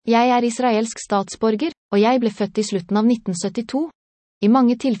Jeg israelsk statsborger, og jeg ble født i slutten av 1972. I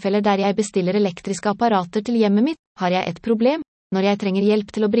mange tilfeller der jeg bestiller elektriske apparater til hjemmet mitt, har jeg et problem. Når jeg trenger hjelp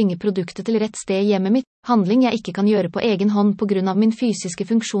til å bringe produktet til rett sted i hjemmet mitt, handling jeg ikke kan gjøre på egen hånd på grunn av min fysiske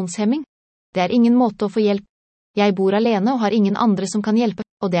funksjonshemming. Det er ingen måte å få hjelp. Jeg bor alene og har ingen andre som kan hjelpe,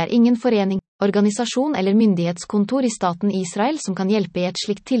 og det er ingen forening, organisasjon eller myndighetskontor i staten Israel som kan hjelpe i et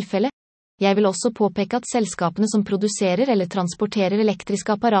slikt tilfelle. Jeg vil også påpeke at selskapene som produserer eller transporterer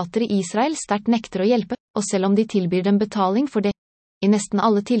elektriske apparater i Israel sterkt nekter å hjelpe, og selv om de tilbyr dem betaling for det. I nesten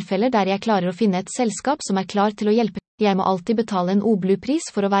alle tilfeller der jeg klarer å finne et selskap som er klar til å hjelpe, jeg må alltid betale en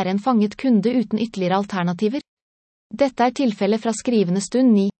oblu-pris for å være en fanget kunde uten ytterligere alternativer. Dette er tilfellet fra skrivende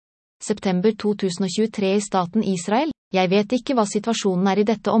stund 9. september 2023 i staten Israel. Jeg vet ikke hva situasjonen er i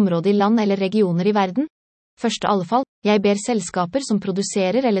dette området i land eller regioner i verden. Først av alle fall, jeg ber selskaper som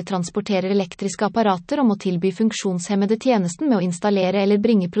produserer eller transporterer elektriske apparater om å tilby funksjonshemmede tjenesten med å installere eller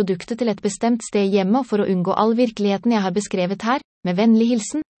bringe produktet til et bestemt sted hjemme og for å unngå all virkeligheten jeg har beskrevet her, med vennlig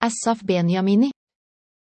hilsen, Asaf Benjamini.